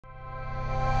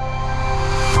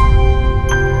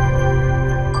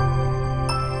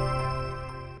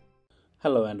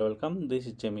Hello and welcome. This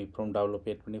is Jamie from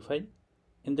WP Adminify.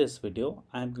 In this video,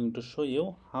 I am going to show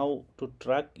you how to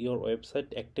track your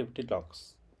website activity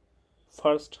logs.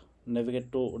 First,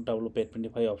 navigate to WP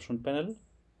Adminify option panel.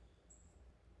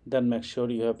 Then make sure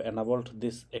you have enabled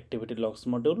this activity logs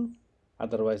module.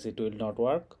 Otherwise, it will not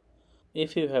work.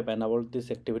 If you have enabled this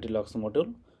activity logs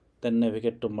module, then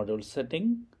navigate to module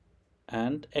setting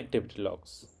and activity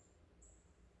logs.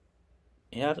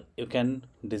 Here you can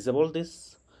disable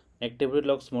this activity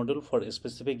logs module for a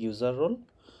specific user role.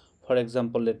 For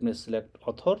example, let me select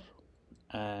author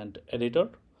and editor.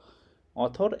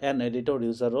 Author and editor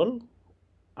user role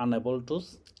unable to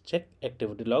check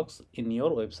activity logs in your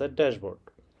website dashboard.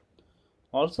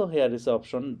 Also, here is the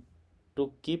option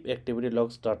to keep activity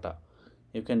logs data.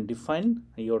 You can define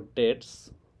your dates.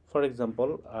 For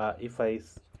example, if I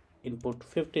input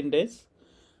 15 days,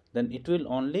 then it will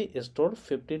only store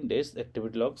 15 days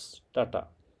activity logs data.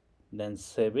 Then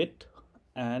save it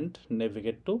and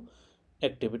navigate to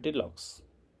activity logs.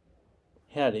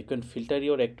 Here you can filter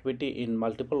your activity in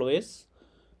multiple ways.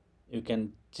 You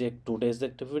can check today's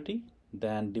activity,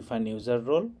 then define user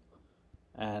role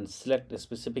and select a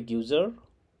specific user,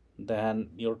 then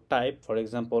your type. For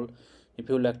example, if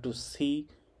you like to see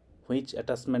which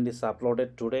attachment is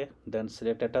uploaded today, then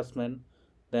select attachment.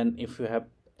 Then if you have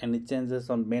any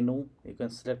changes on menu, you can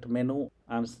select menu.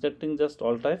 I'm selecting just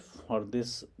all type for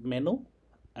this menu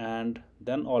and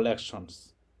then all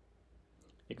actions.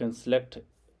 You can select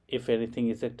if anything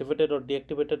is activated or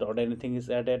deactivated or anything is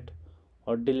added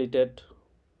or deleted.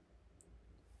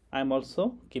 I'm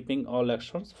also keeping all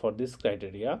actions for this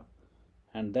criteria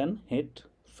and then hit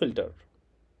filter.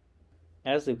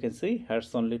 As you can see,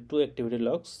 here's only 2 activity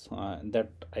logs that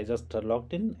I just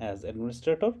logged in as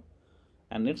administrator,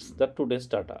 and it's the today's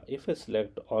data. If I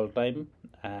select all time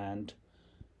and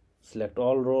select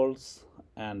all roles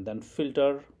and then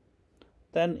filter,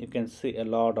 then you can see a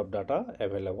lot of data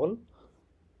available.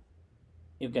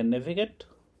 You can navigate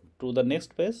to the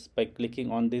next page by clicking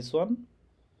on this one.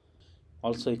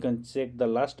 Also, you can check the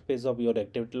last page of your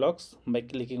activity logs by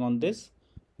clicking on this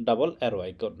double arrow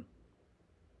icon.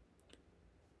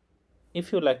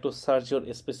 If you like to search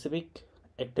your specific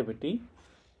activity,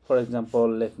 for example,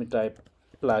 let me type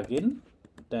plugin,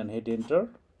 then hit enter,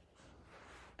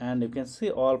 and you can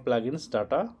see all plugins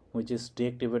data which is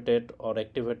deactivated or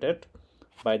activated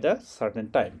by the certain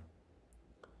time.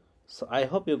 So I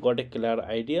hope you got a clear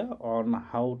idea on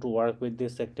how to work with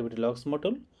this activity logs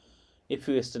module. If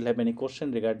you still have any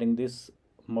question regarding this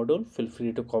module, feel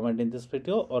free to comment in this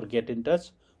video or get in touch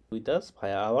with us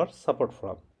via our support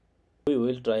forum. We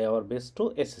will try our best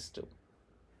to assist you.